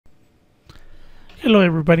Hello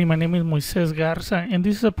everybody, my name is Moises Garza and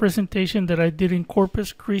this is a presentation that I did in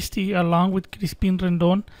Corpus Christi along with Crispin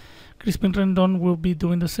Rendon. Crispin Rendon will be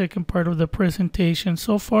doing the second part of the presentation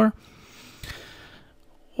so far.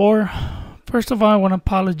 First of all, I want to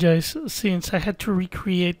apologize since I had to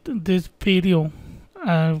recreate this video.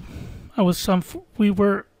 We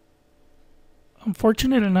were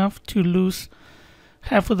unfortunate enough to lose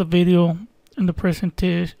half of the video in the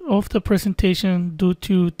presentation due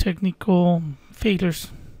to technical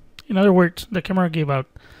failures. In other words, the camera gave out.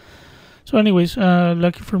 So anyways,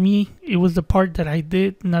 lucky for me, it was the part that I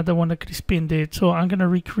did, not the one that Crispin did. So I'm gonna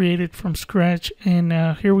recreate it from scratch, and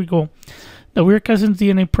here we go. The Weird Cousins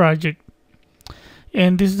DNA project,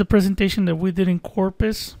 and this is the presentation that we did in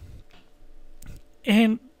Corpus,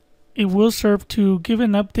 and it will serve to give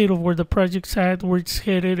an update of where the project's at, where it's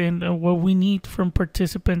headed, and what we need from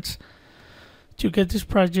participants to get this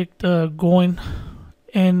project going.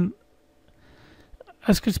 And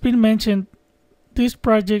as Crispin mentioned, this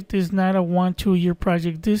project is not a 1-2 year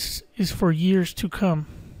project. This is for years to come.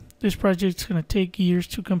 This project is going to take years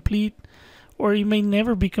to complete, or it may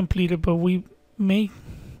never be completed, but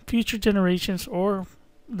future generations or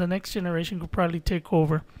the next generation could probably take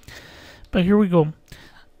over. But here we go.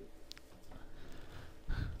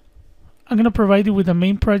 I'm going to provide you with the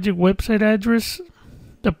main project website address,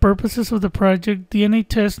 the purposes of the project, DNA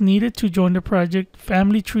tests needed to join the project,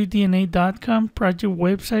 familytreedna.com, project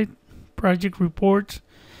website, project reports,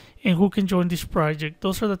 and who can join this project.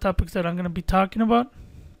 Those are the topics that I'm going to be talking about.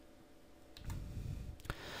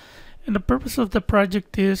 And the purpose of the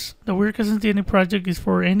project is, the Weird Cousins DNA project is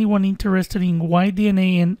for anyone interested in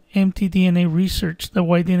Y-DNA and mtDNA research. The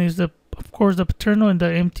Y-DNA is, of course, the paternal, and the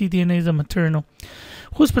mtDNA is the maternal,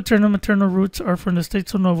 whose paternal-maternal roots are from the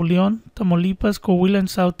states of Nuevo León, Tamaulipas, Coahuila, and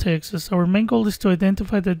South Texas. Our main goal is to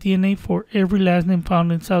identify the DNA for every last name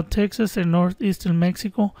found in South Texas and northeastern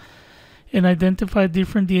Mexico, and identify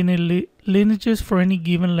different DNA lineages for any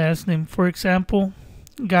given last name. For example,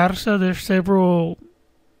 Garza, there's several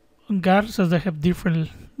Garzas that have different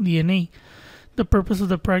DNA. The purpose of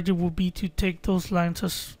the project will be to take those lines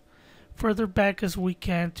as further back as we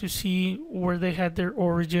can to see where they had their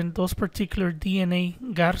origin, those particular DNA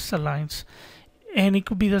Garza lines. And it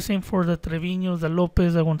could be the same for the Treviños, the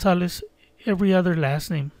Lopez, the Gonzalez, every other last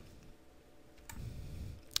name.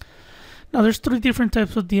 Now there's 3 different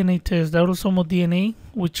types of DNA tests: the autosomal DNA,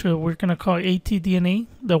 which we're going to call ATDNA,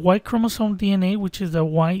 the Y chromosome DNA, which is the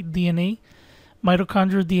Y-DNA,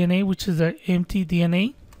 mitochondrial DNA, which is the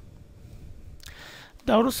mtDNA.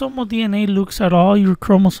 The autosomal DNA looks at all your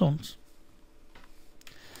chromosomes.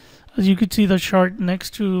 As you can see the chart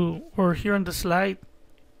next to, or here on the slide,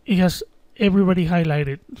 it has everybody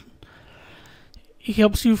highlighted. It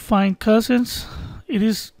helps you find cousins. It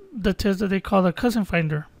is the test that they call the cousin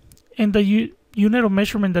finder. And the unit of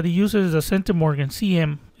measurement that it uses is a centimorgan,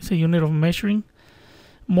 cm. It's a unit of measuring.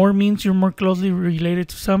 More means you're more closely related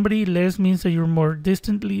to somebody. Less means that you're more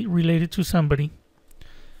distantly related to somebody.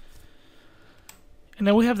 And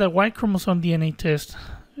then we have the Y chromosome DNA test.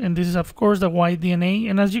 And this is, of course, the Y-DNA.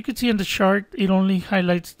 And as you can see in the chart, it only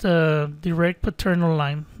highlights the direct paternal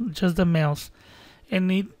line, just the males. And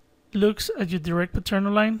it looks at your direct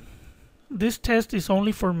paternal line. This test is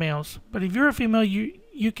only for males. But if you're a female,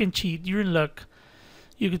 you can cheat. You're in luck.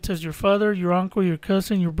 You can test your father, your uncle, your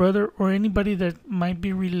cousin, your brother, or anybody that might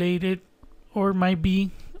be related or might be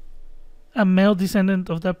a male descendant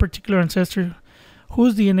of that particular ancestor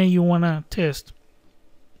whose DNA you want to test.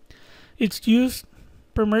 It's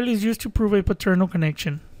primarily is used to prove a paternal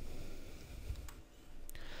connection.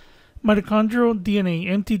 Mitochondrial DNA,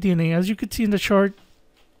 mtDNA. As you can see in the chart,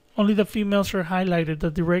 only the females are highlighted,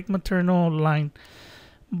 the direct maternal line.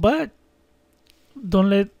 But don't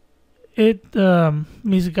let it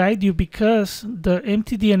misguide you, because the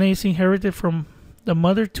mtDNA is inherited from the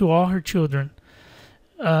mother to all her children.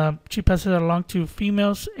 She passes it along to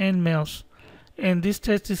females and males. And this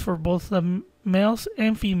test is for both the males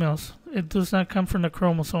and females. It does not come from the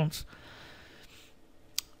chromosomes.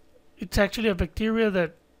 It's actually a bacteria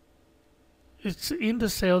that it's in the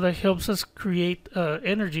cell that helps us create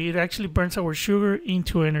energy. It actually burns our sugar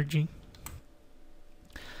into energy.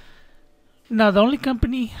 Now the only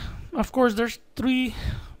company, of course, there's 3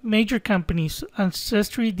 major companies: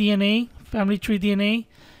 Ancestry DNA, Family Tree DNA,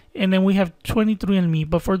 and then we have 23andMe.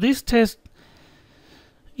 But for this test,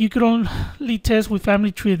 you could only test with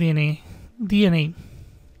Family Tree DNA.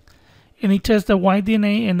 And it tests the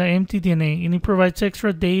Y-DNA and the mtDNA, and it provides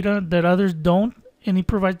extra data that others don't, and it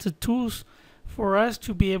provides the tools for us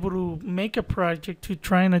to be able to make a project to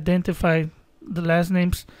try and identify the last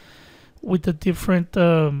names with the different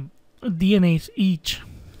DNAs each.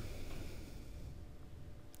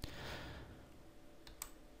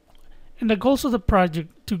 And the goals of the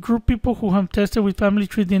project: to group people who have tested with family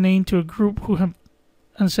tree DNA into a group who have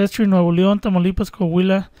ancestry in Nuevo León, Tamaulipas,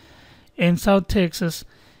 Coahuila, and South Texas.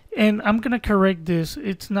 And I'm going to correct this.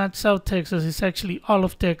 It's not South Texas. It's actually all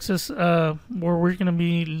of Texas, where we're going to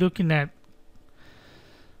be looking at.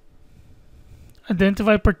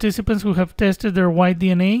 Identify participants who have tested their Y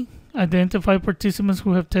DNA. Identify participants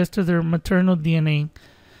who have tested their maternal DNA.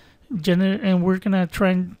 And we're going to try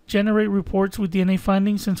and generate reports with DNA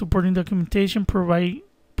findings and supporting documentation,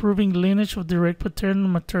 proving lineage of direct paternal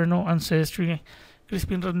and maternal ancestry.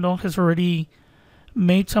 Crispin Rendon has already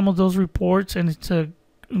made some of those reports, and it's a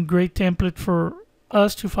great template for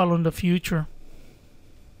us to follow in the future.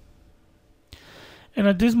 And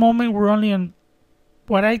at this moment, we're only on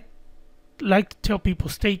what I like to tell people,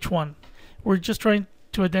 stage 1. We're just trying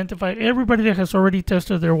to identify everybody that has already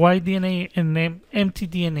tested their Y DNA and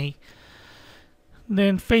mtDNA.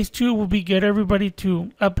 Then phase 2 will be get everybody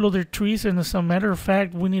to upload their trees, and as a matter of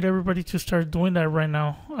fact, we need everybody to start doing that right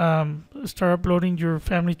now. Start uploading your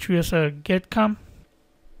family tree as a GetCom,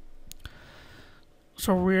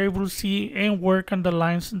 so we're able to see and work on the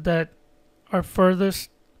lines that are furthest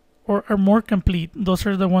or are more complete. Those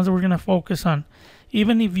are the ones that we're going to focus on.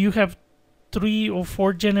 Even if you have 3 or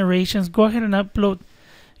 4 generations, go ahead and upload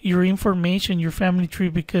your information, your family tree,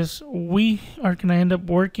 because we are going to end up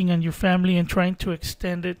working on your family and trying to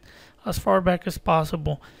extend it as far back as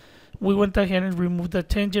possible. We went ahead and removed the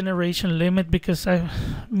 10 generation limit because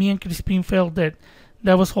me and Crispin felt that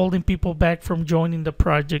was holding people back from joining the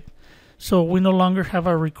project. So we no longer have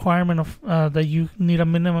a requirement of that you need a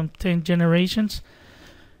minimum 10 generations.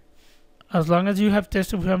 As long as you have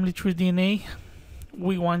tested family tree DNA,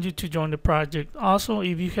 we want you to join the project. Also,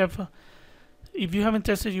 if you haven't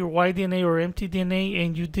tested your Y DNA or mtDNA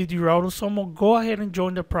and you did your autosomal, go ahead and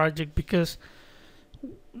join the project, because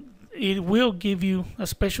it will give you a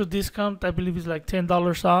special discount. I believe it's like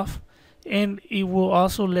 $10 off, and it will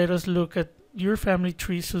also let us look at your family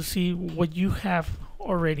trees to see what you have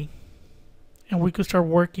already, and we could start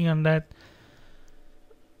working on that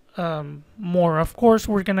more. Of course,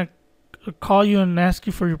 we're gonna call you and ask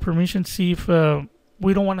you for your permission, see if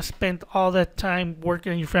we don't want to spend all that time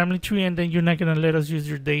working on your family tree and then you're not going to let us use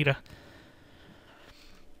your data.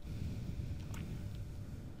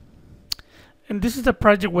 And this is the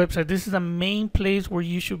project website. This is the main place where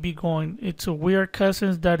you should be going. It's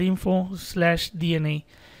wearecousins.info/DNA.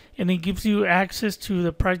 And it gives you access to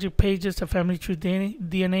the project pages, the family tree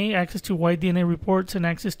DNA, access to Y DNA reports, and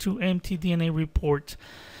access to mtDNA reports.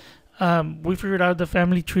 We figured out the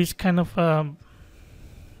family tree is kind of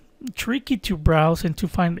tricky to browse and to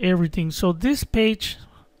find everything. So this page,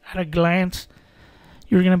 at a glance,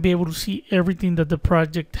 you're going to be able to see everything that the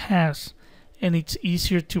project has, and it's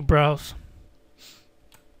easier to browse.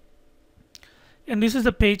 And this is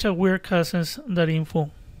the page at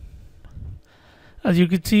wearecousins.info. As you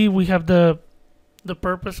can see, we have the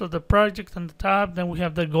purpose of the project on the top, then we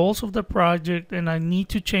have the goals of the project, and I need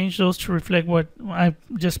to change those to reflect what I've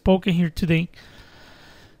just spoken here today.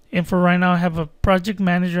 And for right now, I have a project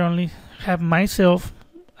manager only, have myself.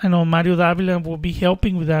 I know Mario Davila will be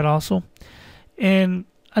helping with that also. And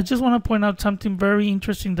I just want to point out something very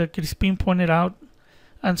interesting that Crispin pointed out.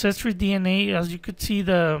 Ancestry DNA, as you could see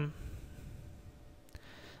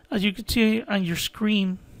on your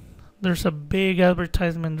screen, there's a big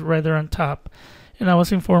advertisement right there on top. And I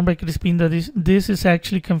was informed by Crispin that this is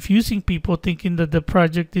actually confusing people, thinking that the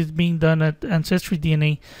project is being done at Ancestry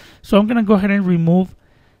DNA. So I'm going to go ahead and remove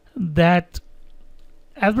that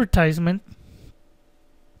advertisement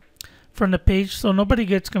from the page so nobody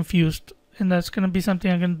gets confused, and that's going to be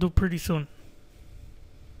something I'm going to do pretty soon.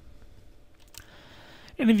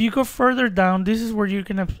 And if you go further down, this is where you're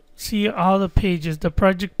going to see all the pages. The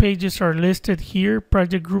project pages are listed here: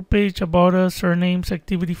 project group page, about us, surnames,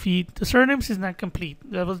 activity feed. The surnames is not complete.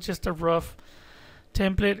 That was just a rough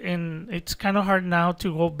template, and it's kind of hard now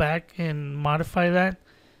to go back and modify that.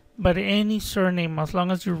 But any surname, as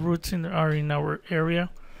long as your roots are in our area.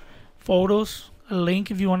 Photos, a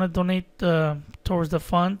link if you want to donate towards the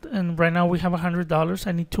fund. And right now we have $100.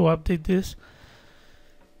 I need to update this.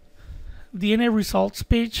 DNA results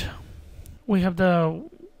page. We have the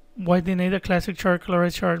Y DNA, the classic chart,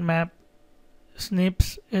 colorized chart map,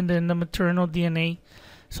 SNPs, and then the maternal DNA.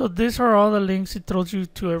 So these are all the links. It throws you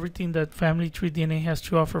to everything that Family Tree DNA has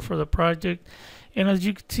to offer for the project. And as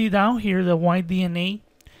you can see down here, the Y DNA,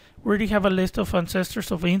 we already have a list of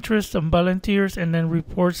ancestors of interest and volunteers, and then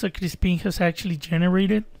reports that Crispin has actually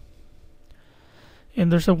generated.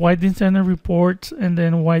 And there's a Y descendant report, and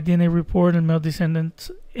then Y DNA report, and male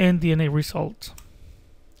descendants and DNA results.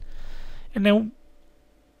 And then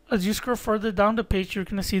as you scroll further down the page, you're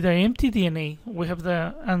going to see the empty DNA. We have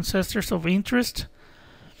the ancestors of interest,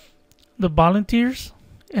 the volunteers,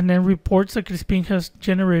 and then reports that Crispin has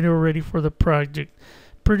generated already for the project.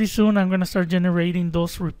 Pretty soon I'm going to start generating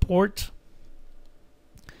those reports.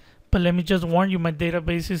 But let me just warn you, my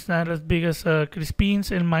database is not as big as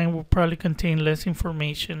Crispin's, and mine will probably contain less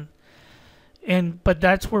information. But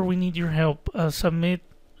that's where we need your help. Submit.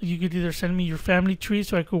 You could either send me your family tree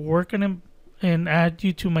so I could work on them and add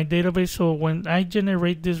you to my database, so when I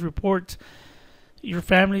generate these reports, your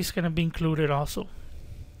family is going to be included also.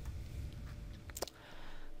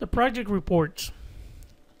 The project reports.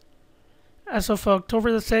 As of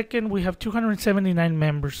October the 2nd, we have 279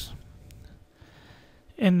 members.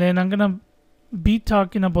 And then I'm going to be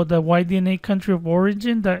talking about the Y-DNA country of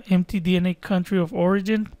origin, the mtDNA country of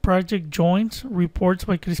origin, project joins, reports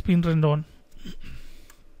by Crispin Rendon.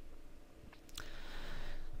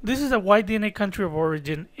 This is a Y-DNA country of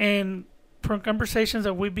origin, and from conversations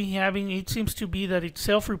that we've been having, it seems to be that it's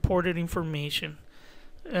self-reported information.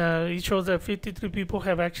 It shows that 53 people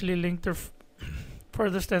have actually linked their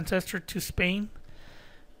furthest ancestor to Spain,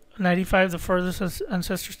 95 the furthest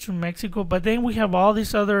ancestors to Mexico, but then we have all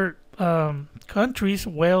these other countries: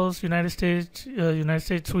 Wales, United States,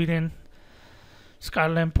 Sweden,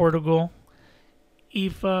 Scotland, Portugal.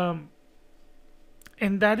 And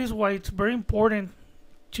that is why it's very important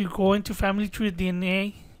to go into family tree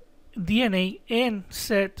DNA and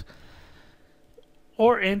set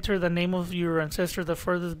or enter the name of your ancestor the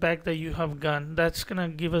furthest back that you have gone. That's gonna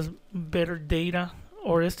give us better data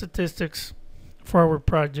or statistics for our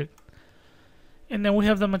project. And then we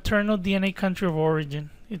have the maternal DNA country of origin.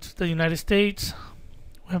 It's the United States.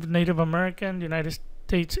 We have Native American, United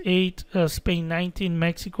States 8, Spain 19,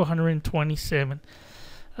 Mexico 127.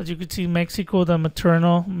 As you can see, Mexico, the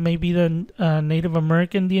maternal, maybe the Native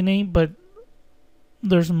American DNA, but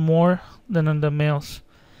there's more than on the males.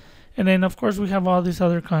 And then, of course, we have all these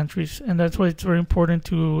other countries, and that's why it's very important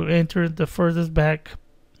to enter the furthest back,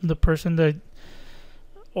 the person that,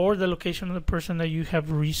 or the location of the person that you have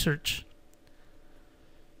researched.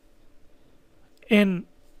 And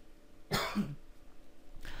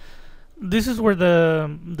this is where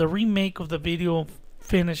the remake of the video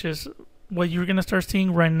finishes. What you're gonna start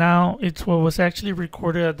seeing right now, it's what was actually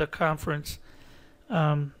recorded at the conference.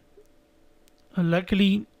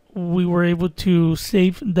 Luckily, we were able to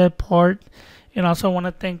save that part, and also I want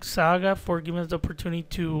to thank Saga for giving us the opportunity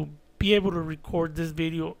to be able to record this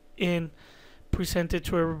video and present it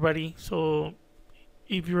to everybody. So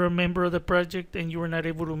if you're a member of the project and you were not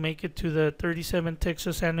able to make it to the 37th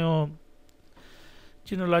Texas Annual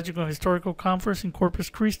Genealogical and Historical Conference in Corpus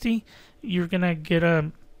Christi, you're gonna get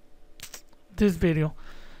this video.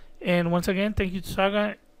 And once again, thank you to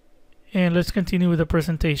Saga, and let's continue with the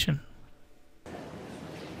presentation.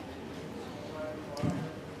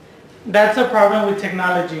 That's a problem with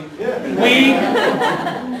technology.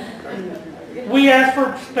 We asked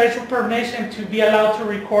for special permission to be allowed to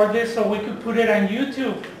record this so we could put it on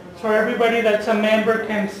YouTube so everybody that's a member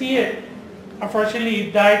can see it. Unfortunately,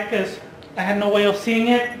 it died because I had no way of seeing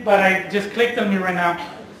it, but I just clicked on me right now.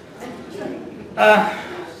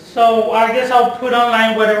 So I guess I'll put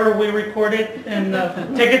online whatever we recorded and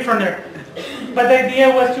take it from there. But the idea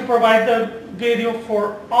was to provide the video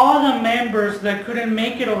for all the members that couldn't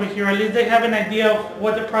make it over here. At least they have an idea of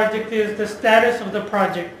what the project is, the status of the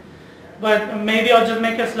project. But maybe I'll just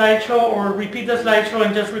make a slideshow or repeat the slideshow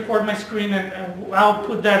and just record my screen, and I'll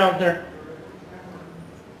put that out there.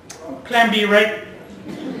 Plan B, right?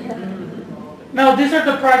 Now these are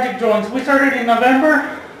the project drawings. We started in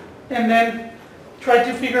November and then tried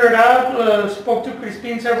to figure it out, spoke to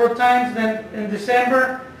Crispin several times. Then in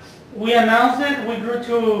December, we announced it. We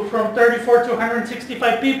grew from 34 to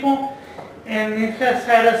 165 people, and it has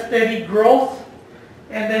had a steady growth.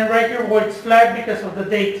 And then right here where it's flat because of the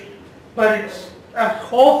date. But it's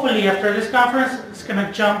hopefully after this conference, it's going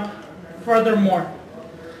to jump furthermore.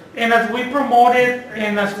 And as we promote it,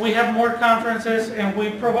 and as we have more conferences, and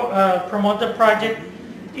we promote the project,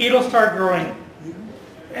 it'll start growing.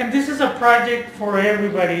 And this is a project for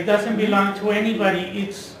everybody. It doesn't belong to anybody.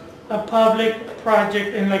 It's a public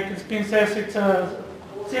project, and like Crispin says, it's a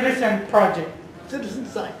citizen project. Citizen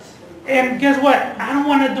science. And guess what? I don't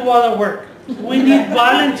want to do all the work. We need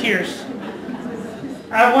volunteers.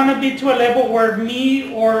 I want to be to a level where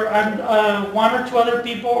me or one or two other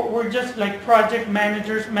people, we're just like project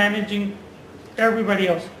managers managing everybody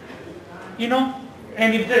else. You know?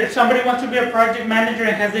 And if somebody wants to be a project manager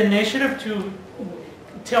and has the initiative to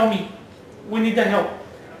tell me, we need the help.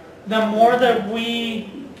 The more that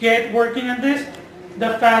we get working on this,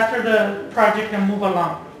 the faster the project can move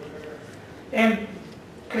along. And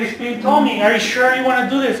Crispin told me, are you sure you want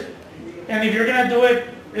to do this? And if you're going to do it,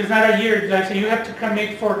 it's not a year. Like, so you have to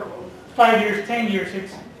commit for 5 years, 10 years.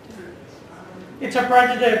 It's a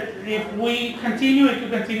project that if we continue, it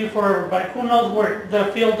could continue forever. But who knows where the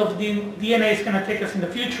field of DNA is going to take us in the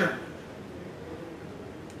future.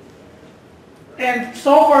 And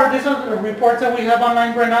so far, these are the reports that we have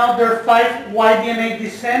online right now. There are 5 Y-DNA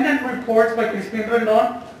descendant reports by Crispin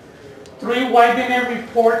Rendon, 3 Y-DNA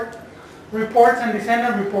reports and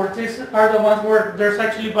descendant reports. These are the ones where there's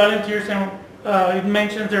actually volunteers and it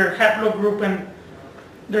mentions their haplogroup and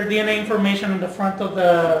their DNA information on the front of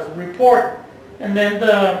the report. And then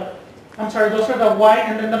those are the Y,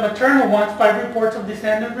 and then the maternal ones, 5 reports of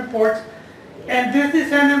descendant reports. And these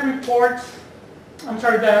descendant reports,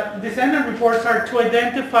 the descendant reports are to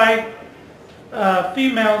identify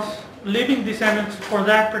females, living descendants for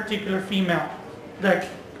that particular female that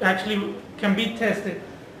actually can be tested.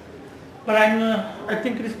 But I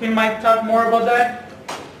think Crispin might talk more about that.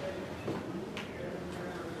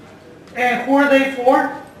 And who are they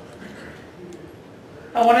for?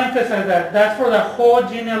 I want to emphasize that. That's for the whole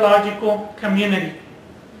genealogical community.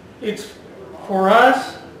 It's for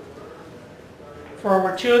us, for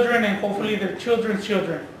our children, and hopefully their children's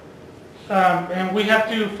children. And we have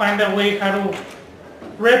to find a way how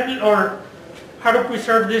to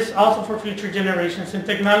preserve this also for future generations. And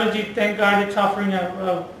technology, thank God, it's offering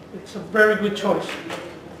it's a very good choice.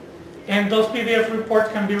 And those PDF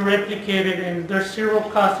reports can be replicated, and there's zero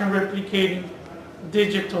cost in replicating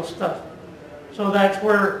digital stuff. So that's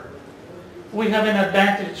where we have an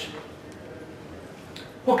advantage.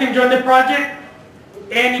 Who can join the project?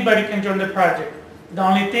 Anybody can join the project. The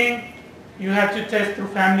only thing, you have to test through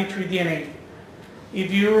Family Tree DNA.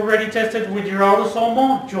 If you already tested with your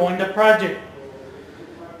autosomal, join the project.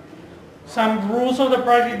 Some rules of the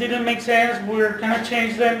project didn't make sense. We're going to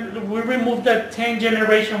change them. We removed the 10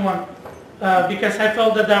 generation one because I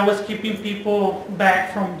felt that was keeping people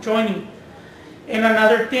back from joining. And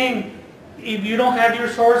another thing, if you don't have your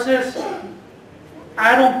sources,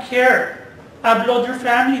 I don't care. Upload your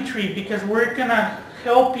family tree because we're going to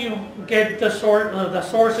help you get the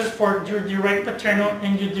sources for your direct paternal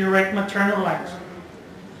and your direct maternal lines.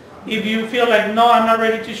 If you feel like, no, I'm not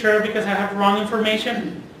ready to share because I have wrong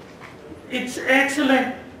information, it's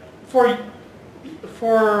excellent for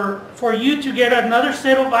you to get another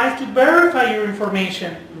set of eyes to verify your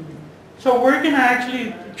information. So we're going to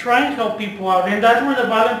actually try and help people out, and that's where the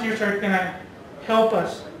volunteers are going to help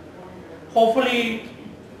us. Hopefully,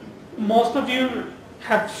 most of you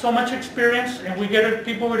have so much experience, and we get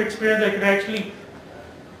people with experience that can actually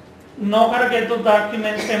know how to get those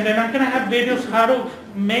documents, and then I'm going to have videos how to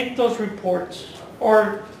make those reports,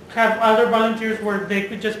 or have other volunteers where they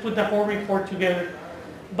could just put the whole report together.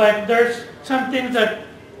 But there's some things that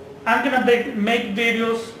I'm going to make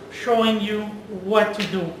videos showing you what to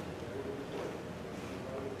do.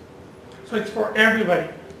 So it's for everybody.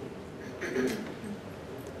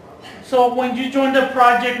 So when you join the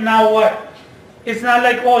project, now what? It's not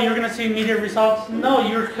like, oh, you're going to see immediate results. No,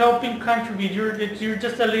 you're helping contribute. You're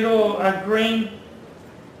just a little grain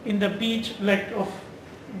in the beach, like of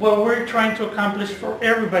what we're trying to accomplish for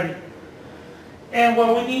everybody. And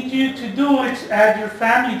what we need you to do is add your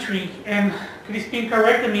family tree. And Crispin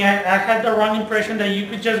corrected me. I had the wrong impression that you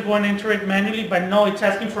could just go and enter it manually, but no, it's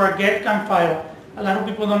asking for a GetCom file. A lot of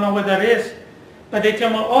people don't know what that is. But they tell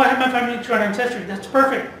me, oh, I have my family tree on Ancestry. That's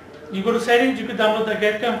perfect. You go to settings, you can download the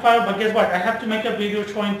GetCom file, but guess what? I have to make a video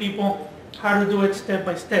showing people how to do it step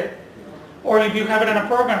by step. Or if you have it in a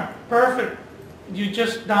program, perfect. You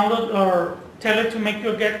just download or tell it to make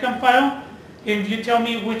you a GetCom file. If you tell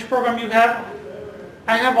me which program you have,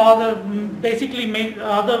 I have all the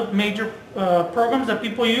all the major programs that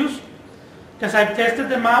people use because I've tested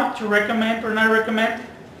them out to recommend or not recommend.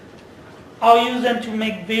 I'll use them to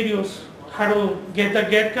make videos how to get the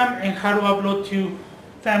GetCom and how to upload to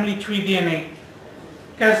Family Tree DNA.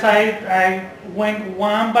 Because I went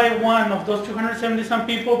one by one of those 270 some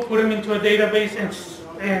people, put them into a database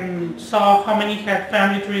and saw how many had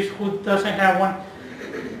family trees, who doesn't have one.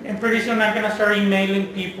 And pretty soon I'm going to start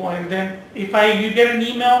emailing people, and then if you get an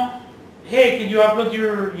email, hey, can you upload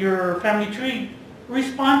your family tree?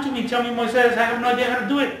 Respond to me, tell me, Moises, I have no idea how to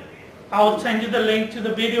do it. I'll send you the link to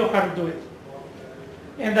the video how to do it.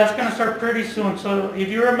 And that's going to start pretty soon. So if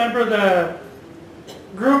you remember the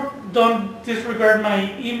group, don't disregard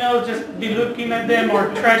my emails, just be looking at them or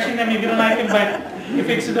trashing them if you don't like them, but if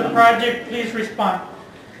it's the project, please respond.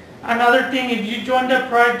 Another thing, if you join the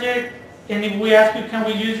project, and if we ask you, can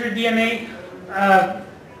we use your DNA,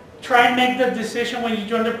 try and make the decision when you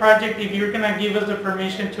join the project if you're going to give us the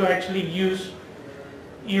permission to actually use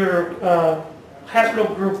your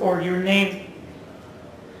haplogroup or your name.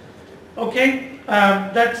 Okay,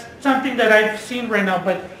 that's something that I've seen right now,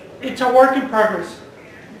 but it's a work in progress.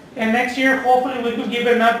 And next year, hopefully, we could give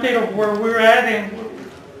an update of where we're at, and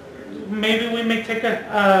maybe we may take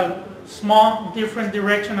a small, different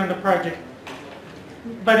direction on the project.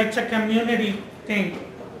 But it's a community thing.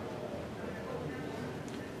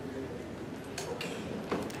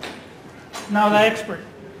 Now the expert.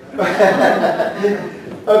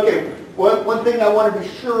 Okay, one thing I want to be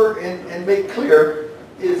sure and make clear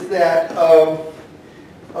is that I'll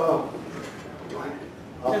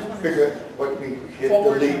figure out what we hit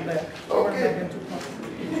delete. Okay.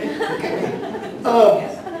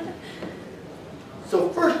 So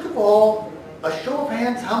first of all, a show of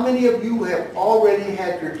hands, how many of you have already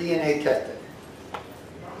had your DNA tested?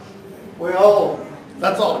 Well,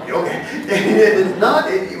 that's all of you, okay. It's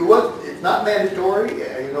not mandatory.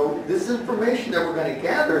 You know, this information that we're going to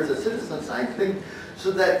gather is a citizen science thing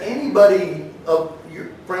so that anybody of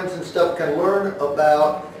your friends and stuff can learn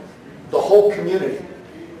about the whole community.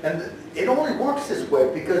 And it only works this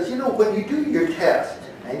way because, you know, when you do your test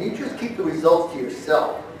and you just keep the results to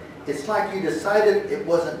yourself, it's like you decided it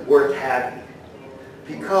wasn't worth having.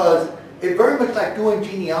 Because it's very much like doing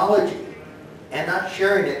genealogy and not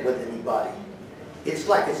sharing it with anybody. It's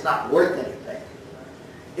like it's not worth anything.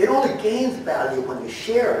 It only gains value when you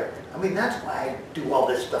share it. I mean, that's why I do all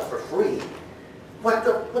this stuff for free. What's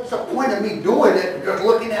the point of me doing it and just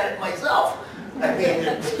looking at it myself? I mean,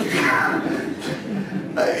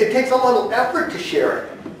 it takes a little effort to share it.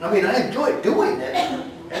 I mean, I enjoy doing it,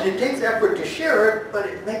 and it takes effort to share it, but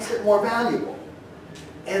it makes it more valuable.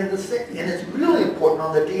 And it's really important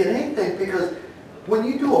on the DNA thing because when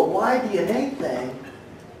you do a Y-DNA thing,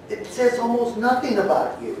 it says almost nothing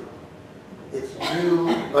about you. It's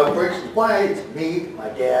you, for instance, why it's me, my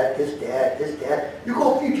dad, his dad, his dad. You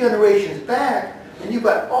go a few generations back, and you've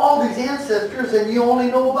got all these ancestors, and you only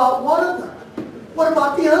know about one of them. What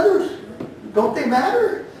about the others? Don't they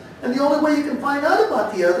matter? And the only way you can find out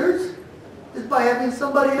about the others is by having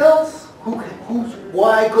somebody else whose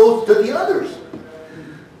Y goes to the others.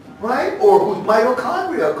 Right? Or whose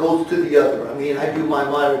mitochondria goes to the other. I mean, I do my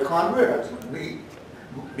mitochondria, that's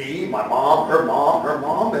me, my mom, her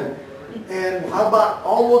mom, and how about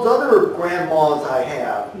all those other grandmas I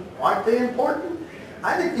have? Aren't they important?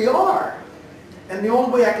 I think they are. And the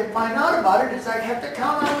only way I can find out about it is I have to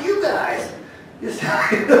count on you guys. You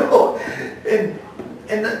know?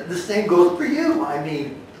 And the same goes for you. I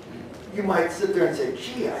mean, you might sit there and say,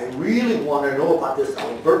 gee, I really want to know about this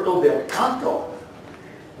Alberto del Canto.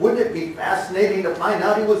 Wouldn't it be fascinating to find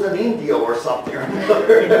out he was an Indio or something or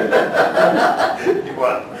another?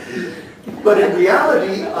 But in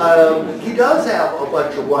reality, he does have a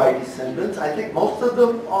bunch of Y descendants. I think most of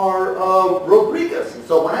them are Rodriguez. And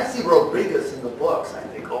so when I see Rodriguez in the books, I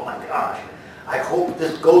think, oh my gosh, I hope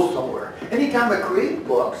this goes somewhere. Anytime I create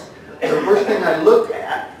books, the first thing I look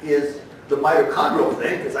at is the mitochondrial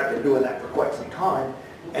thing, because I've been doing that for quite some time,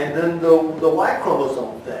 and then the Y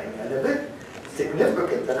chromosome thing. And if it's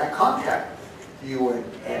significant, then I contact you and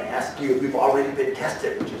ask you if you've already been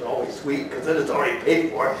tested, which is always sweet because then it's already paid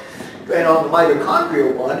for. And on the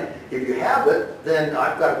mitochondrial one, if you have it, then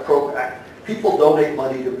I've got a program. People donate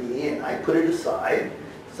money to me and I put it aside.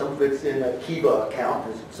 Some of it's in a Kiva account,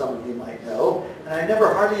 as some of you might know. And I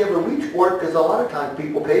never hardly ever reach for it because a lot of times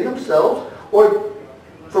people pay themselves, or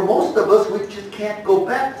for most of us, we just can't go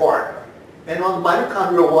back for it. And on the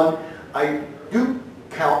mitochondrial one, I do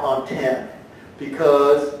count on 10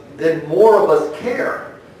 because then more of us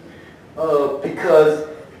care. Because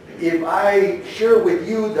if I share with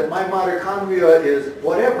you that my mitochondria is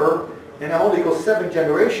whatever, and I only go 7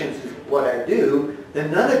 generations is what I do,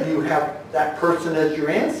 then none of you have that person as your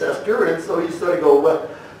ancestor, and so you sort of go, well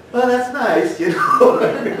that's nice, you know,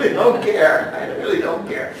 I really don't care. I really don't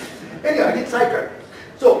care. Anyway, I get sidetracked.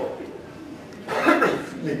 So,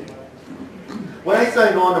 when I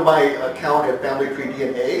signed on to my account at Family Tree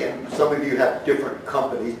DNA, and some of you have different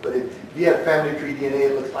companies, but if you have Family Tree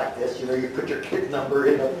DNA, it looks like this. You know, you put your kid number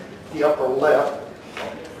in the upper left,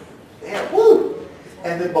 and woo!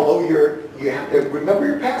 And then below you have to remember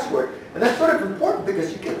your password. And that's sort of important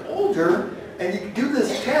because you get older and you do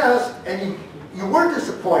this test and you were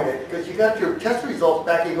disappointed because you got your test results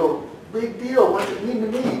back and you go, big deal, what does it mean to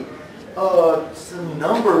me? Some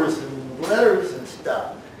numbers and letters and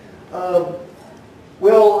stuff.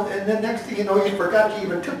 Well, and then next thing you know, you forgot you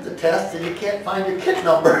even took the test and you can't find your kit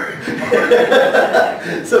number.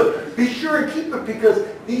 So be sure and keep it because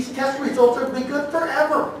these test results are going to be good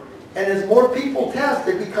forever. And as more people test,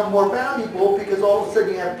 they become more valuable because all of a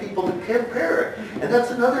sudden you have people to compare it. And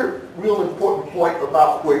that's another real important point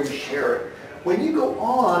about where you share it. when you go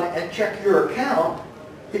on and check your account,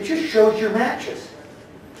 it just shows your matches,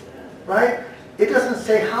 right? It doesn't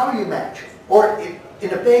say how you match, or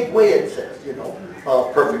in a vague way it says, you know,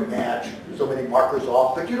 perfect match, so many markers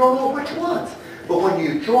off, but you don't know which ones. But when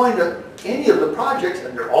you join any of the projects,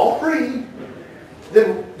 and they're all free,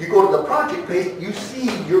 then you go to the project page, you see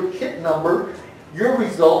your kit number, your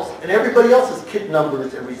results, and everybody else's kit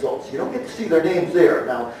numbers and results. You don't get to see their names there.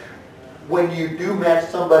 Now, when you do match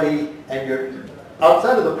somebody and you're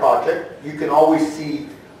outside of the project, you can always see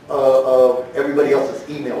everybody else's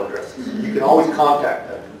email addresses. You can always contact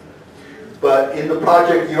them. But in the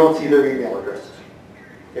project, you don't see their email addresses.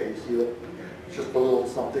 Okay, you see that? It's just a little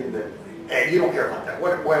something that, hey, you don't care about that.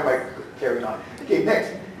 Why am I carrying on? Okay,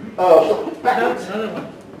 next. So backwards. Another one.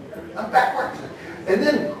 I'm backwards. And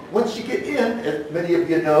then once you get in, as many of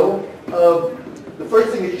you know, the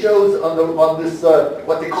first thing it shows on this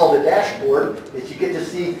what they call the dashboard is you get to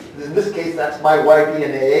see. In this case, that's my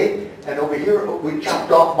Y-DNA, and over here we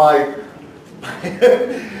chopped off my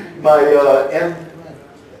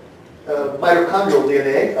mitochondrial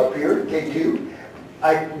DNA up here, K2.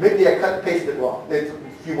 Maybe I cut and pasted it wrong. It's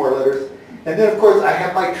a few more letters. And then, of course, I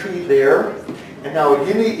have my tree there. And now,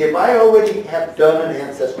 if I already have done an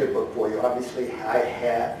ancestry book for you, obviously I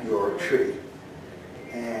have your tree.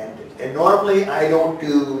 And normally I don't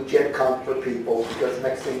do GEDCOM for people because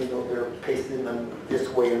next thing you know, they're pasting them this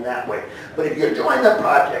way and that way. But if you join the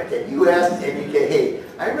project and you ask and you say, hey,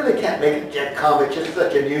 I really can't make a GEDCOM, it's just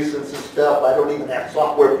such a nuisance and stuff, I don't even have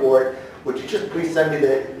software for it, would you just please send me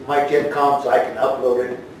my GEDCOM so I can upload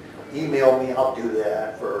it? Email me, I'll do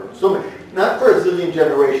that for so many, not for a zillion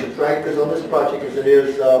generations, right? Because on this project as it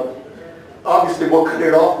is, obviously we'll cut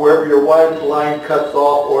it off wherever your Y line cuts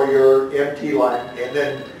off or your MT line, and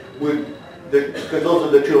then because those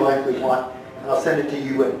are the two lines we want, and I'll send it to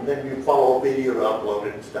you, and then you follow a video to upload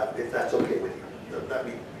it and stuff, if that's okay with you. I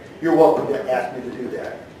mean, you're welcome to ask me to do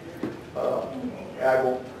that.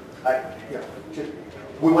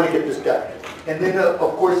 We want to get this done. And then,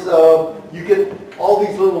 of course, you get all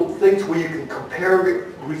these little things where you can compare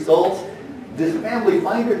results. This family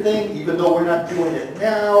finder thing, even though we're not doing it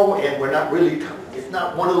now, and we're not really, it's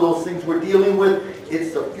not one of those things we're dealing with.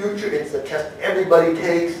 It's the future. It's the test everybody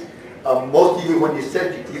takes. Most of you, when you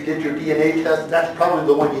said you did your DNA test, that's probably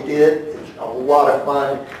the one you did. It's a lot of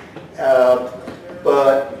fun.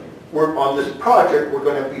 But we're on this project, we're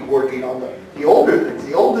going to be working on the older things.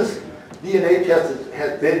 The oldest DNA test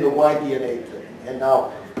has been the Y-DNA thing. And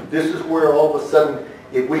now this is where all of a sudden,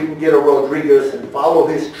 if we can get a Rodriguez and follow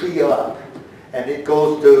his tree up, and it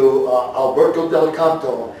goes to Alberto Del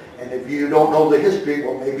Canto, and if you don't know the history,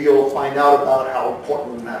 well, maybe you'll find out about how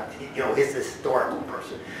important his historical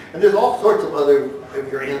person. And there's all sorts of other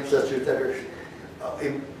of your ancestors that are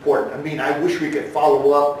important. I mean, I wish we could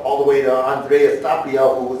follow up all the way to Andres Tapia,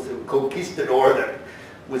 who was a conquistador that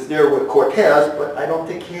was there with Cortez, but I don't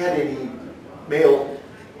think he had any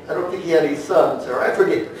I don't think he had any sons, or I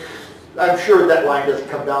forget. I'm sure that line doesn't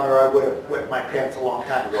come down, or I would have wet my pants a long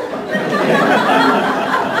time ago.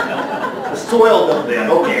 Soiled them then,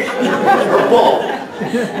 okay. Or bald.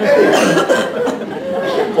 Anyway.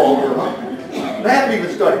 Bald, huh? I haven't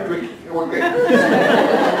even started drinking. Okay.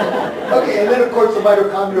 Okay, and then of course the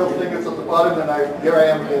mitochondrial thing is at the bottom, and here I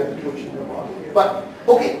am again, which is wrong. But,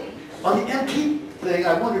 okay, on the MT thing,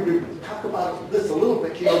 I wanted to talk about this a little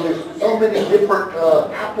bit. You know, there's so many different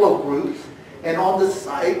haplogroups, and on the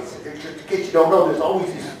sites, just in case you don't know, there's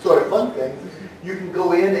always these sort of fun things. You can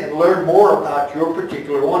go in and learn more about your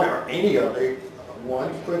particular one or any other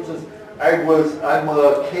one. For instance, I'm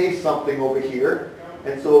a K something over here,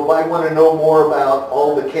 and so if I want to know more about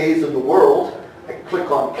all the Ks in the world, I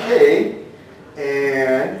click on K,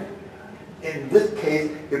 and in this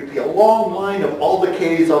case, it would be a long line of all the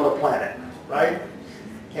Ks on the planet, right?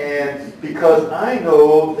 And because I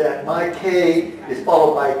know that my K is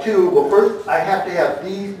followed by 2, well, first I have to have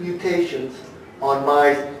these mutations on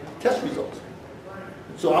my test results.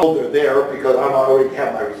 So I know they're there because I already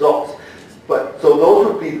have my results. But so those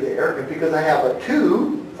would be there, and because I have a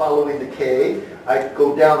 2 following the K, I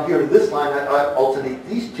go down here to this line, I alternate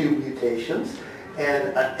these 2 mutations,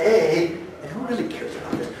 and an A, and who really cares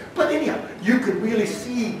about this? But anyhow, you can really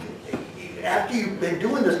see, after you've been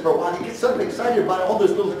doing this for a while, you get suddenly excited about all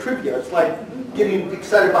this little trivia. It's like getting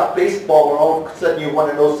excited about baseball, or all of a sudden you want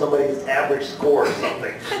to know somebody's average score or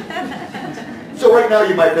something. So right now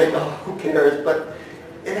you might think, oh, who cares? But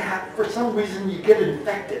for some reason you get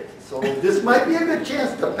infected. So this might be a good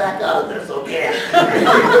chance to back out of this, okay?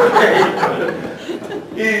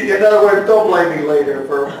 In other words, don't blame me later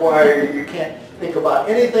for why you can't think about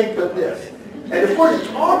anything but this. And of course, it's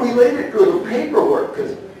all related to the paperwork,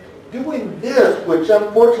 because doing this, which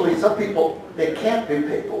unfortunately some people, they can't do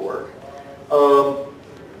paperwork,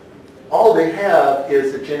 all they have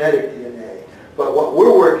is the genetic DNA. But what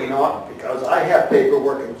we're working on, because I have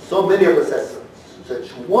paperwork and so many of us have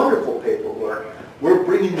such wonderful paperwork, we're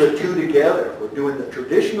bringing the two together. We're doing the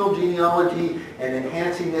traditional genealogy and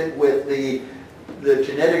enhancing it with the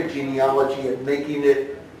genetic genealogy and making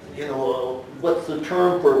it, you know, what's the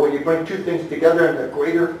term for when you bring two things together in a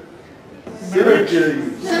greater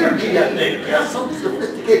synergy? Synergy, I think. Yeah, some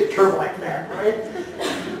sophisticated term like that, right?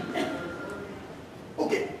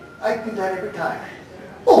 Okay, I do that every time.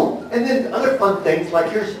 Oh, and then other fun things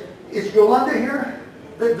like is Yolanda here?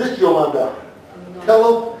 This Yolanda.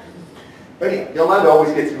 Hello? Anyway, Yolanda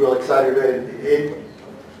always gets real excited, and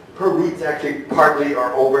her roots actually partly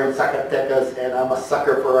are over in Zacatecas, and I'm a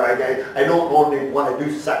sucker for her. I don't only want to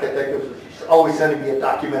do Zacatecas. She's always sending me a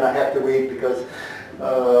document I have to read because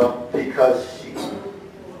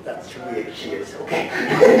that's who she is, okay?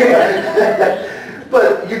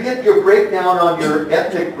 But you get your breakdown on your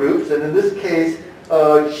ethnic groups, and in this case,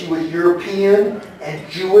 she was European and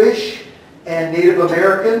Jewish and Native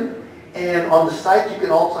American, and on the site you can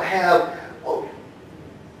also have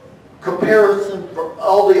comparison for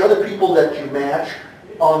all the other people that you match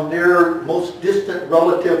on their most distant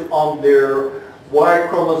relative on their Y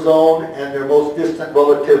chromosome and their most distant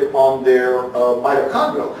relative on their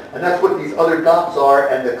mitochondrial. And that's what these other dots are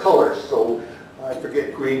and the colors. So I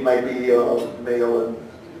forget, green might be male and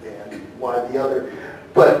Y the other.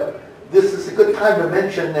 But this is a good time to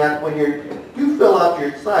mention that when you fill out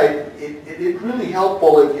your site, it's really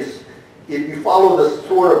helpful if you follow the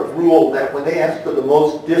sort of rule that when they ask for the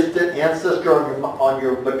most distant ancestor on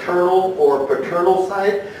your maternal or paternal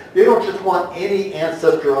side, they don't just want any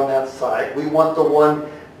ancestor on that side. We want the one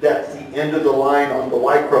that's the end of the line on the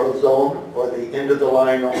Y chromosome or the end of the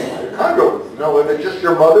line on the mitochondrial. You know, if it's just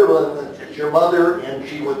your mother, well, it's your mother and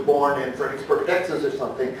she was born in Fredericksburg, Texas or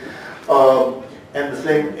something. And the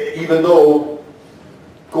same, even though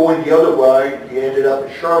going the other way, you ended up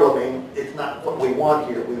in Charlemagne, it's not what we want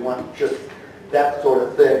here. We want just that sort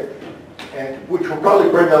of thing. And which will probably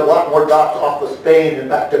bring a lot more dots off of Spain and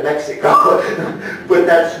back to Mexico. But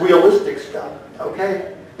that's realistic stuff,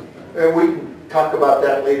 okay? And we can talk about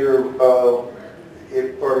that later, or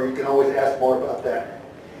you can always ask more about that.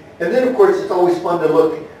 And then, of course, it's always fun to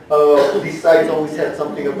look. These sites always had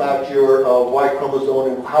something about your Y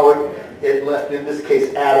chromosome and how it left, in this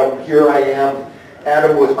case, Adam. Here I am.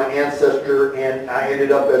 Adam was my ancestor, and I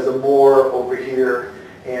ended up as a Moor over here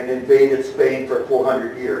and invaded Spain for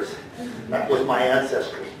 400 years. That was my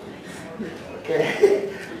ancestry.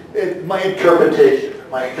 Okay? My interpretation.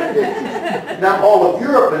 Now all of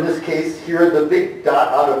Europe, in this case, here the big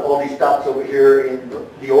dot out of all these dots over here in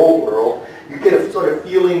the old world, you get a sort of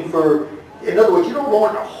feeling for, in other words, you don't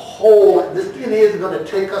want a whole, this DNA isn't going to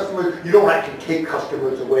take customers, you don't actually take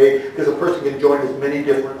customers away because a person can join as many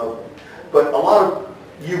different of them. But a lot of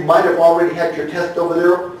you might have already had your test over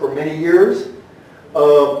there for many years.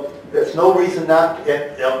 There's no reason not,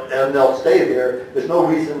 and they'll stay there, there's no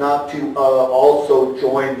reason not to also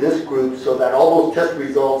join this group so that all those test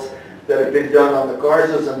results that have been done on the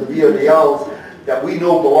Garzas and the Villarreals that we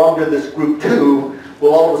know belong to this group too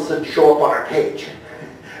will all of a sudden show up on our page,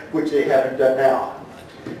 which they haven't done now.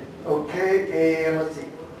 Okay, and let's see.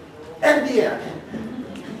 And the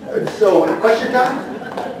end. So, question time?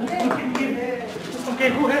 Okay,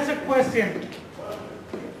 who has a question?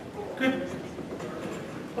 Good.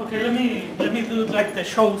 Okay, let me do like the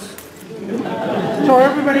shows. So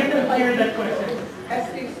everybody can hear that question. As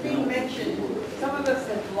Christine mentioned, some of us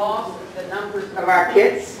have lost the numbers of our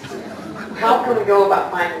kids. How can we go about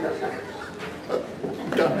finding those numbers?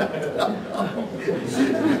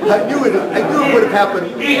 I knew it would have happened.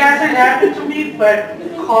 It hasn't happened to me, but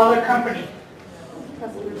call the company.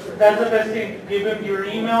 That's the best thing. Give them your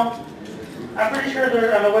email. I'm pretty sure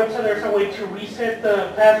there, on the website there's a way to reset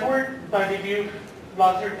the password, but if you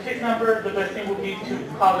lost your kit number, the best thing would be to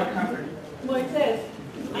call the company. Moises,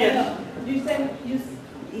 Yes. you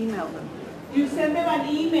Email them. you send them an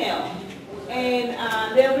email,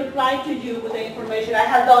 and they'll reply to you with the information. I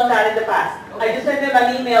have done that in the past. I just send them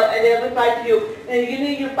an email, and they'll reply to you. And if you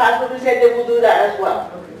need your password reset, they will do that as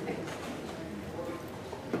well.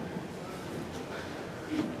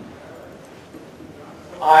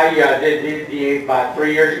 I did DDA about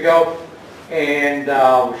 3 years ago, and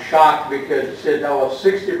was shocked because it said I was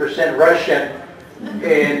 60% Russian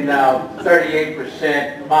and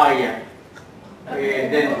 38% Mayan,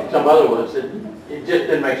 and then some other ones. It just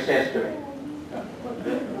didn't make sense to me.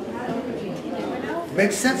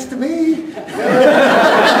 Makes sense to me.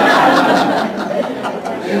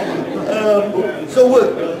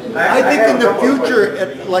 I think in the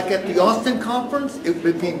future, like at the Austin conference, it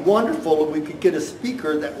would be wonderful if we could get a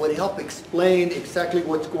speaker that would help explain exactly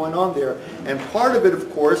what's going on there. And part of it, of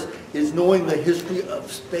course, is knowing the history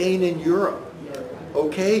of Spain and Europe.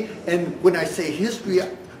 Okay? And when I say history,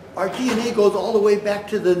 our DNA goes all the way back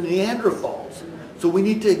to the Neanderthals. So we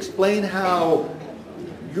need to explain how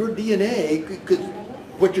your DNA, because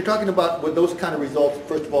what you're talking about with those kind of results,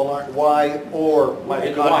 first of all, aren't Y or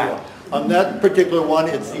mitochondria. On that particular one,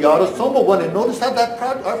 it's the autosomal one, and notice how that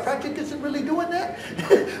our project isn't really doing that.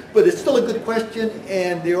 But it's still a good question,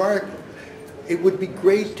 and it would be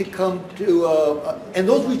great to come to, and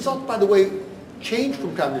those results, by the way, change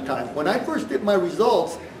from time to time. When I first did my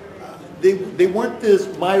results, they weren't this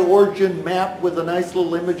my origin map with the nice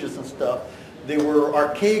little images and stuff. They were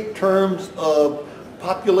archaic terms of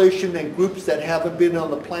population and groups that haven't been on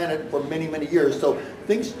the planet for many, many years. So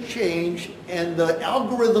things change, and the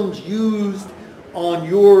algorithms used on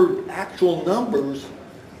your actual numbers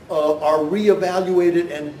are reevaluated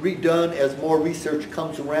and redone as more research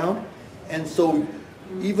comes around. And so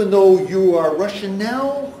even though you are Russian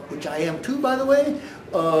now, which I am too, by the way,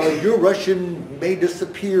 your Russian may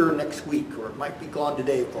disappear next week, or it might be gone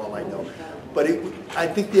today for all I know. But I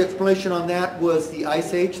think the explanation on that was the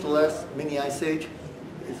Ice Age, the last mini Ice Age.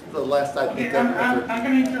 It's the last I think I'm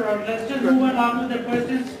going to interrupt. Let's just move on to the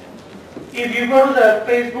questions. If you go to the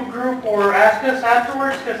Facebook group or ask us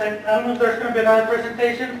afterwards, because I don't know if there's going to be another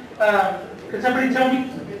presentation, can somebody tell me?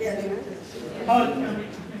 Okay.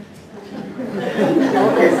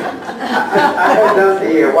 I have done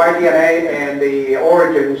the Y-DNA and the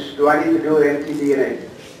origins. Do I need to do the mtDNA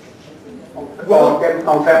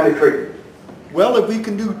on family tree? Well, if we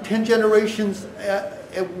can do 10 generations,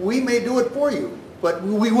 we may do it for you. But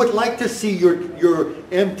we would like to see your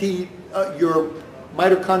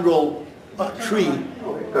mitochondrial tree.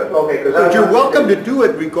 Okay, but you're welcome to do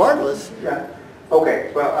it regardless. Yeah.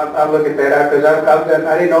 Okay. Well, I'll look at that because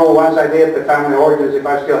I didn't know once I did the family origins if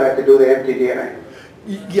I still had to do the mtDNA.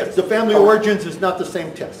 Yes, the family origins is not the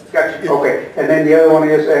same test. Gotcha. Okay. And then the other one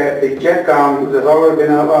is the GenCom that's already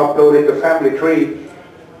been uploaded to family tree.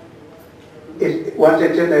 Once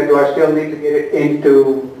it's in there, do I still need to get it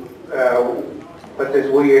into? But this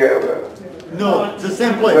no, it's the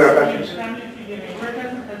same place. Family tree DNA. Work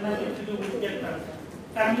has nothing to do with GetCom.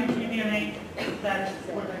 Family tree DNA, that's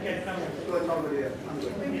what the GetCom is.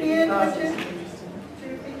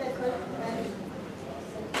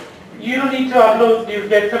 You don't need to upload your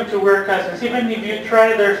GetCom to Work Cousins. Even if you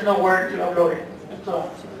try, there's nowhere to upload it.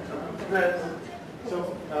 So,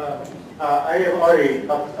 I have already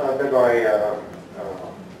done my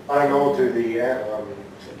RNO to the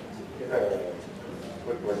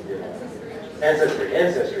what was the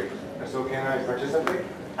ancestry. So can I participate?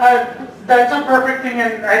 That's a perfect thing,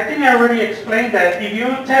 and I think I already explained that. If you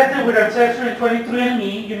test it with Ancestry and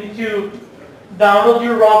 23andMe, you need to download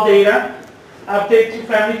your raw data, update to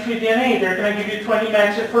Family Tree DNA. They're going to give you 20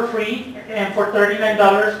 matches for free, and for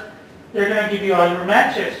 $39, they're going to give you all your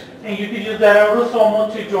matches. And you can use that autosomal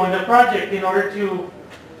to join the project in order to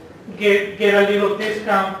get a little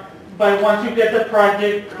discount. But once you get the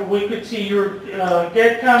project, we could see your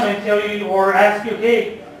GetCom and tell you or ask you,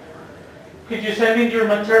 hey, could you send in your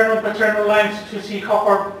maternal and paternal lines to see how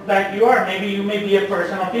far back you are? Maybe you may be a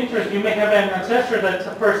person of interest. You may have an ancestor that's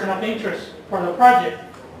a person of interest for the project.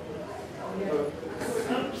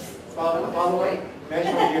 By the way,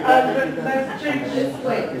 let's change this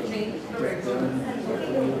way.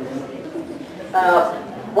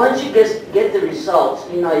 Once you get the results,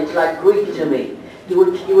 you know, it's like Greek to me.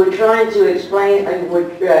 You were trying to explain,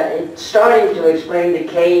 starting to explain the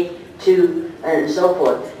K2 and so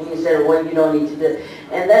forth. And you said, well, you don't need to do.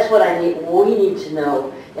 And that's what we need to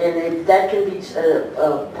know. And if that can be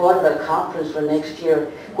part of the conference for next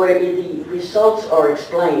year, where the results are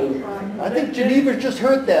explained. I think Geneva just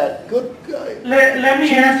heard that. Good. Let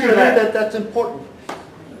me answer that. That's important.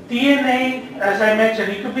 DNA, as I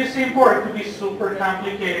mentioned, it could be simple or it could be super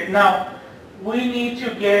complicated. Now, we need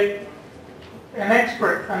to get an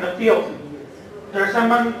expert on the field. There's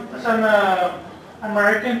some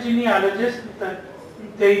American genealogists that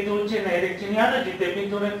they do genetic genealogy. They've been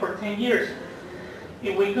doing it for 10 years.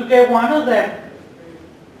 If we could get one of them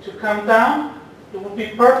to come down, it would be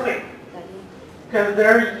perfect. Because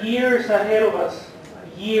they're years ahead of us.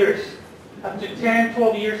 Years. Up to 10,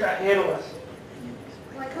 12 years ahead of us.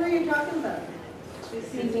 Like who are you talking about?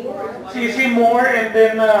 C.C. Moore and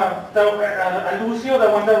then Lucio, the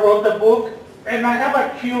one that wrote the book. And I have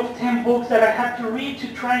a queue of 10 books that I have to read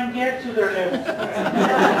to try and get to their level.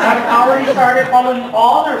 I've already started following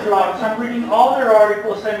all their blogs. I'm reading all their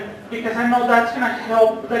articles, and because I know that's going to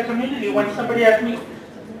help the community. When somebody asks me,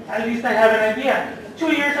 at least I have an idea.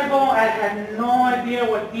 2 years ago, I had no idea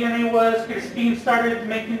what DNA was. Crispin started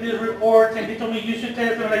making these reports, and he told me, you should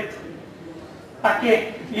test. I'm like, ¿pa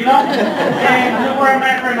qué? You know? And look where I'm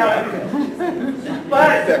at right now.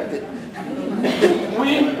 But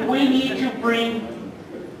we need to bring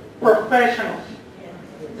professionals.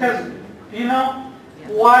 Because, you know,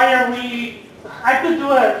 why are we... I could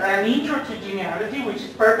do an intro to genealogy, which is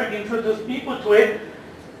perfect, introduce people to it.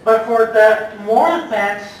 But for the more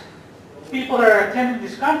advanced people that are attending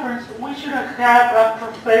this conference, we should have a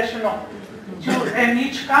professional to, in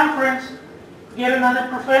each conference, get another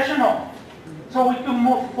professional so we can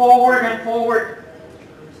move forward and forward.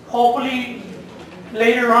 Hopefully,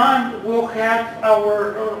 later on, we'll have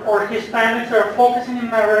our Hispanics that are focusing in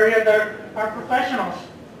our area that are professionals.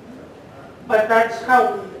 But that's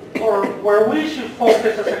how, or where we should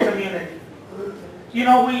focus as a community. You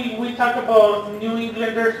know, we talk about New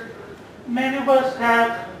Englanders. Many of us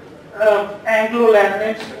have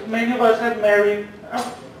Anglo-Latins. Many of us have married,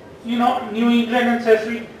 you know, New England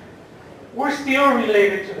ancestry. We're still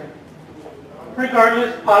related to them.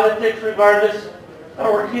 Regardless politics, regardless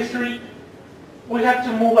our history, we have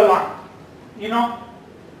to move along, you know?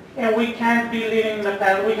 And we can't be living in the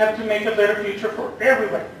past. We have to make a better future for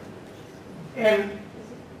everybody. And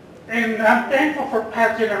I'm thankful for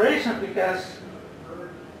past generations because,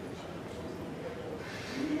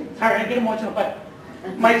 sorry, I get emotional, but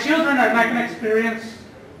my children are not going to experience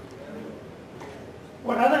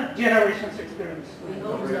what other generations experience.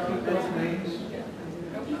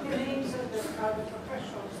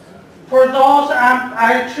 For those,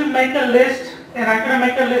 I should make a list, and I'm going to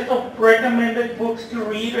make a list of recommended books to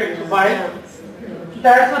read or to buy.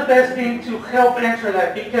 That's the best thing to help answer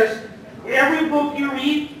that, because every book you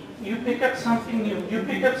read, you pick up something new. You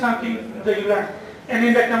pick up something that you learn. And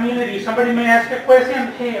in the community, somebody may ask a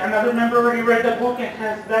question, hey, another member already read the book and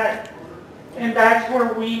has that. And that's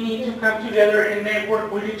where we need to come together and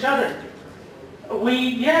network with each other. You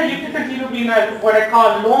can continue being what I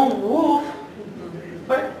call a lone wolf,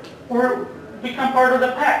 but become part of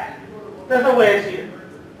the pack. That's the way I see it.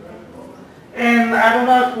 And I don't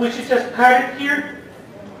know if we should just cut it here.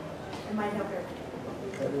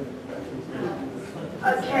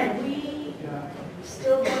 Can we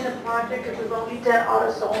still do the project if we've only done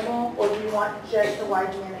autosomal, or do you want just the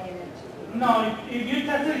Y-DNA in it? No, if you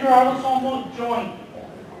tested your autosomal, join.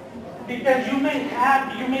 Because you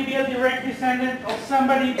may be a direct descendant of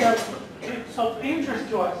somebody that's of interest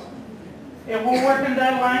to us. And we'll work in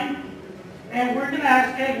that line, and we're going to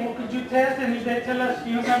ask, hey, well, could you test? And if they tell us,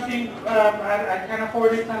 you know, something, I can't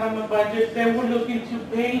afford it, on my budget, then we're looking to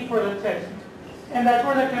pay for the test. And that's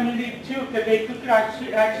where the community too, because they could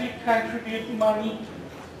actually contribute money.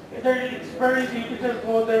 It's very easy. You could just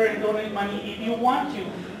go there and donate money if you want to.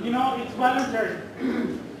 You know, it's voluntary.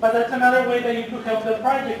 But that's another way that you could help the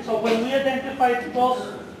project. So when we identify those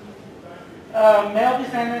male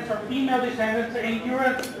descendants or female descendants, and you're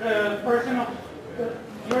a person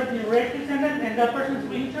you're a direct descendant, and that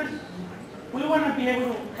person's interest, we want to be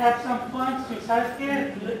able to have some funds to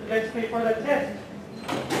say, let's pay for the test.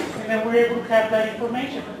 And then we're able to have that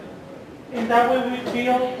information. And that way we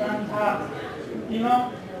build on top, you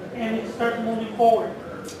know, and it starts moving forward.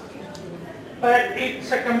 But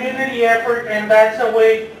it's a community effort, and that's the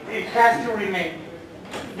way it has to remain.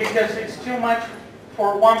 Because it's too much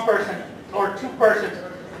for one person or two persons.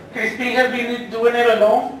 Crispin has been doing it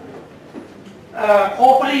alone.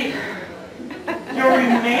 Hopefully he'll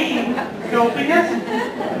remain helping us,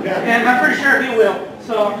 and I'm pretty sure he will.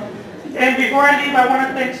 So, and before I leave, I want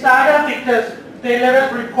to thank SAGA because they let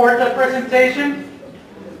us record the presentation,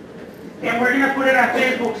 and we're going to put it on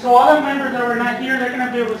Facebook. So all the members that are not here, they're going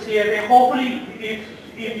to be able to see it. And hopefully, if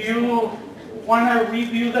you want to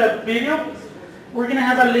review the video, we're going to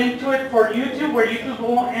have a link to it for YouTube where you can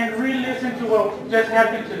go and re-listen to what just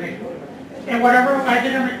happened today. And whatever I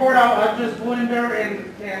didn't record, I'll just go in there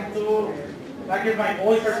and do, like, my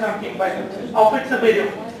voice or something, but I'll fix the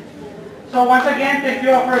video. So once again, thank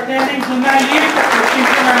you all for attending. Do not leave.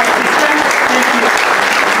 Thank you.